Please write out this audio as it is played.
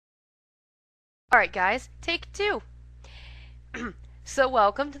Alright, guys, take two. So,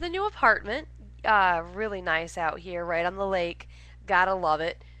 welcome to the new apartment. Really nice out here, right on the lake. Gotta love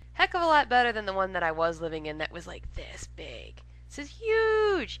it. Heck of a lot better than the one that I was living in that was like this big. This is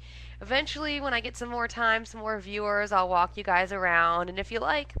huge. Eventually, when I get some more time, some more viewers, I'll walk you guys around. And if you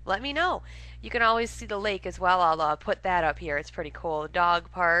like, let me know. You can always see the lake as well. I'll put that up here. It's pretty cool. Dog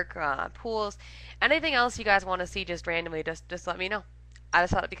park, pools, anything else you guys want to see just randomly, just let me know. I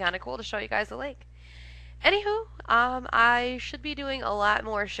just thought it'd be kind of cool to show you guys the lake. Anywho, I should be doing a lot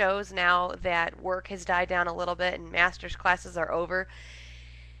more shows now that work has died down a little bit and master's classes are over.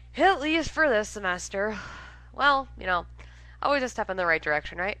 At least for this semester. Well, always a step in the right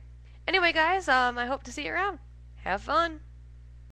direction, right? Anyway, guys, I hope to see you around. Have fun.